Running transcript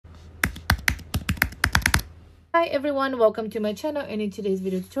Hi everyone, welcome to my channel, and in today's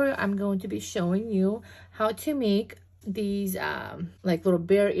video tutorial I'm going to be showing you how to make these like little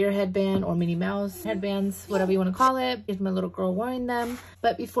bear ear headband or Minnie Mouse headbands, whatever you want to call it. Here's my little girl wearing them.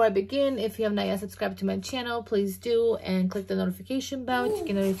 But before I begin, if you have not yet subscribed to my channel, please do, and click the notification bell to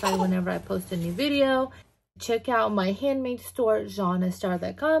get notified whenever I post a new video. Check out my handmade store,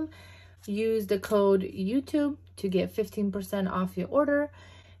 Zhannastar.com. Use the code YouTube to get 15% off your order.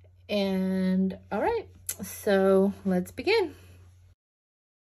 And all right, so let's begin.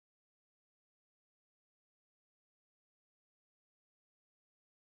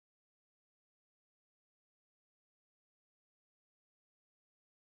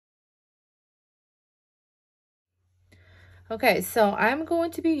 Okay, so I'm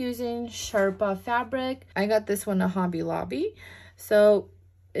going to be using Sherpa fabric. I got this one at Hobby Lobby. So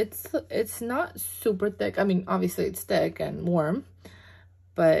it's not super thick. I mean, obviously it's thick and warm,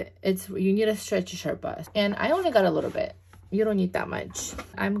 but you need a stretchy Sherpa. And I only got a little bit. You don't need that much.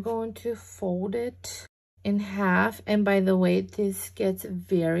 I'm going to fold it in half. And by the way, this gets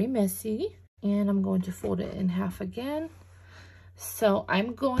very messy. And I'm going to fold it in half again. So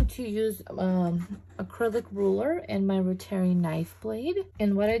I'm going to use acrylic ruler and my rotary knife blade.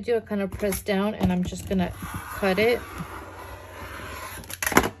 And what I do, I kind of press down and I'm just gonna cut it.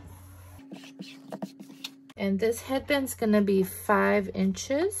 And this headband's gonna be 5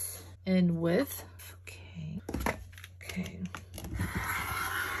 inches in width. Okay.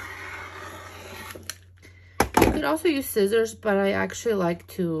 You could also use scissors, but I actually like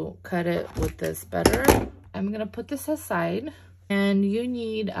to cut it with this better. I'm gonna put this aside. And you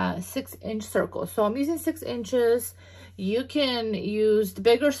need a 6-inch circle. So I'm using 6 inches. You can use the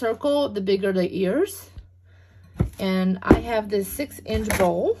bigger circle, the bigger the ears. And I have this 6-inch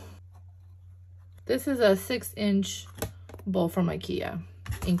bowl. This is a 6-inch bowl from IKEA,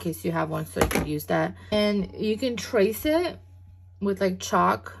 in case you have one, so you can use that. And you can trace it with like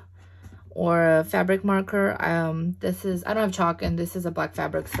chalk or a fabric marker. I don't have chalk, and this is a black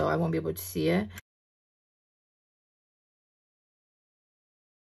fabric, so I won't be able to see it.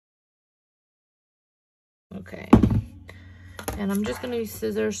 Okay, and I'm just gonna use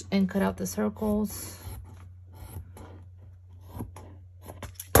scissors and cut out the circles.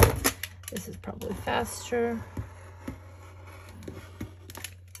 This is probably faster.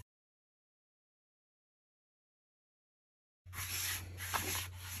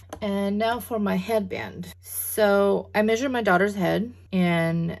 And now for my headband. So I measured my daughter's head,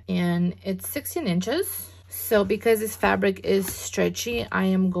 and it's 16 inches. So because this fabric is stretchy, I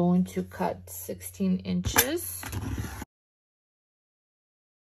am going to cut 16 inches.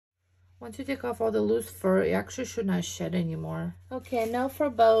 Once you take off all the loose fur, it actually should not shed anymore. Okay, now for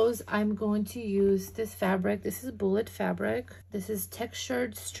bows, I'm going to use this fabric. This is bullet fabric. This is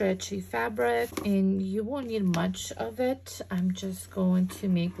textured, stretchy fabric, and you won't need much of it. I'm just going to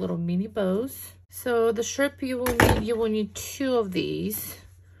make little mini bows. So the strip you will need 2 of these.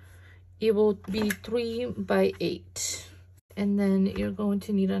 It will be 3 by 8. And then you're going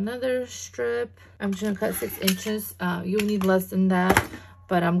to need another strip. I'm just gonna cut 6 inches. You'll need less than that,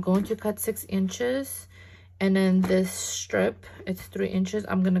 but I'm going to cut 6 inches. And then this strip, it's 3 inches.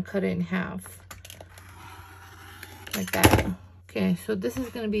 I'm gonna cut it in half, like that. Okay, so this is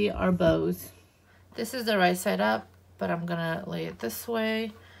gonna be our bows. This is the right side up, but I'm gonna lay it this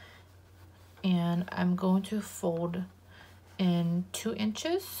way. And I'm going to fold in 2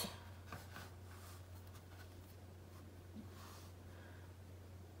 inches.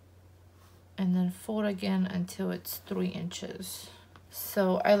 And then fold again until it's 3 inches.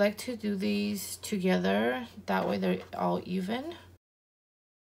 So I like to do these together, that way they're all even.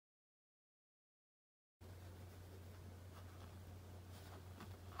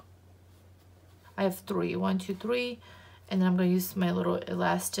 I have 3, 1, 2, 3, and then I'm gonna use my little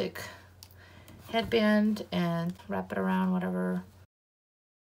elastic headband and wrap it around, whatever.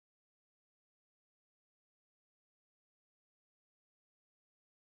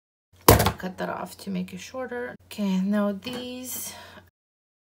 Cut that off to make it shorter. Okay, now these,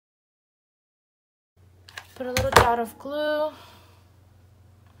 put a little dot of glue.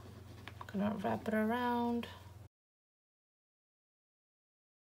 Gonna wrap it around.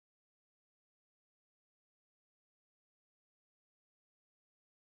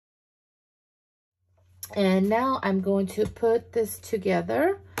 And now I'm going to put this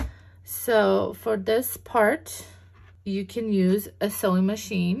together. So for this part, you can use a sewing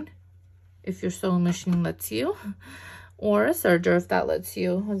machine if your sewing machine lets you, or a serger if that lets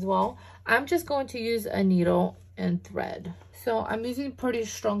you as well. I'm just going to use a needle and thread. So I'm using pretty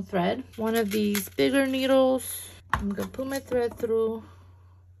strong thread. One of these bigger needles. I'm gonna put my thread through.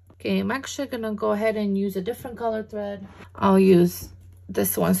 Okay, I'm actually gonna go ahead and use a different color thread. I'll use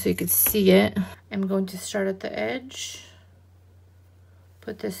this one so you can see it. I'm going to start at the edge,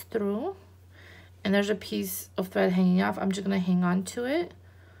 put this through, and there's a piece of thread hanging off. I'm just gonna hang on to it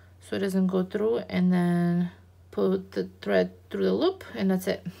so it doesn't go through, and then put the thread through the loop, and that's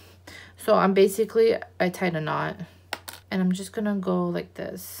it. So I tied a knot, and I'm just gonna go like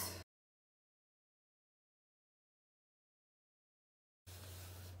this.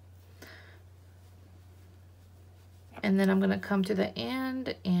 And then I'm gonna come to the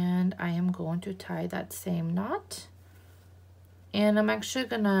end, and I am going to tie that same knot. And I'm actually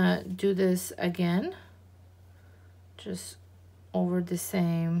gonna do this again, just over the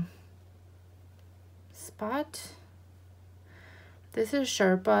same spot. This is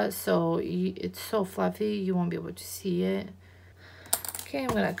Sherpa, so it's so fluffy, you won't be able to see it. Okay, I'm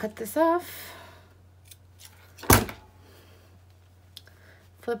gonna cut this off.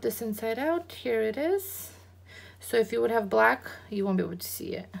 Flip this inside out, here it is. So if you would have black, you won't be able to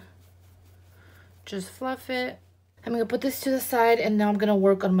see it. Just fluff it. I'm gonna put this to the side, and now I'm gonna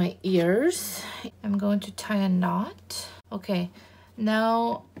work on my ears. I'm going to tie a knot. Okay,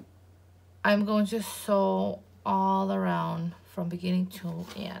 now I'm going to sew all around from beginning to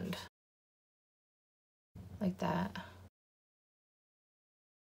end. Like that.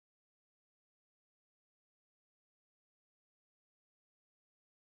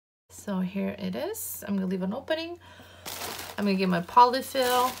 So here it is. I'm gonna leave an opening. I'm gonna get my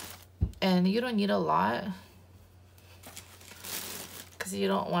polyfill, and you don't need a lot because you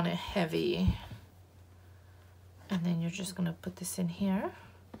don't want it heavy. And then you're just gonna put this in here,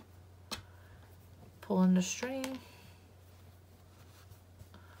 pull in the string.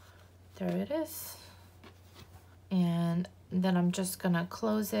 There it is. And then I'm just gonna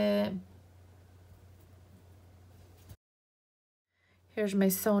close it. Here's my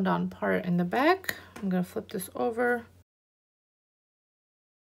sewn on part in the back. I'm gonna flip this over.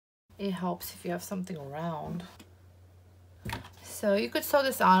 It helps if you have something round. So you could sew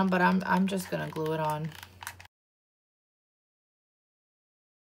this on, but I'm just gonna glue it on.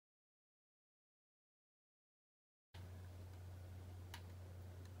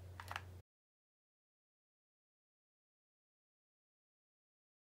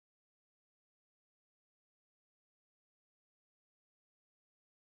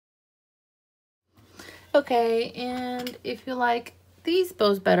 Okay, and if you like these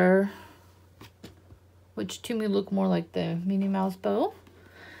bows better, which to me look more like the Minnie Mouse bow,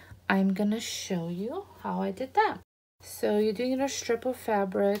 I'm gonna show you how I did that. So you're doing a strip of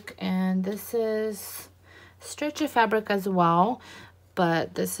fabric, and this is stretchy fabric as well,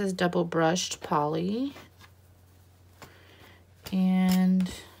 but this is double brushed poly,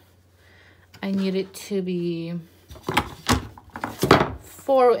 and I need it to be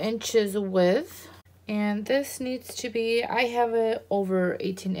 4 inches width. And this needs to be, I have it over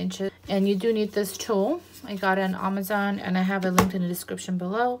 18 inches. And you do need this tool. I got it on Amazon, and I have it linked in the description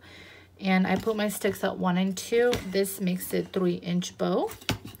below. And I put my sticks at 1 and 2. This makes it 3-inch bow.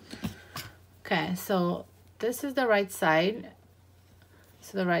 Okay, so this is the right side.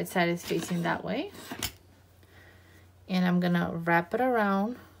 So the right side is facing that way. And I'm gonna wrap it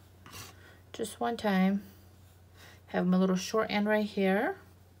around just one time. Have my little short end right here.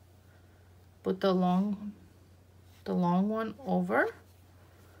 Put the long one over,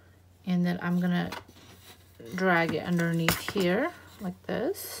 and then I'm gonna drag it underneath here like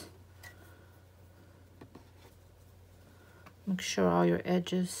this. Make sure all your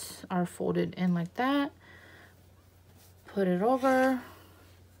edges are folded in like that. Put it over,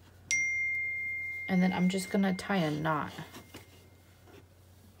 and then I'm just gonna tie a knot.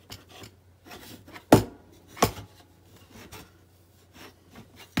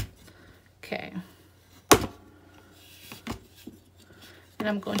 Okay, and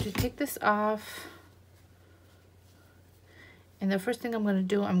I'm going to take this off, and the first thing I'm going to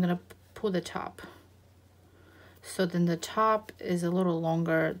do, I'm going to pull the top. So then the top is a little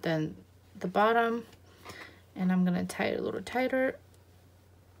longer than the bottom, and I'm going to tie it a little tighter.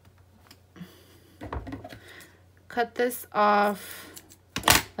 Cut this off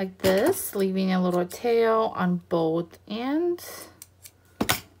like this, leaving a little tail on both ends.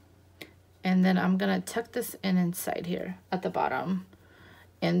 And then I'm gonna tuck this in inside here at the bottom.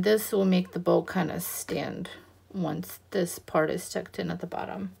 And this will make the bow kind of stand once this part is tucked in at the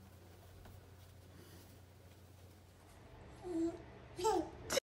bottom.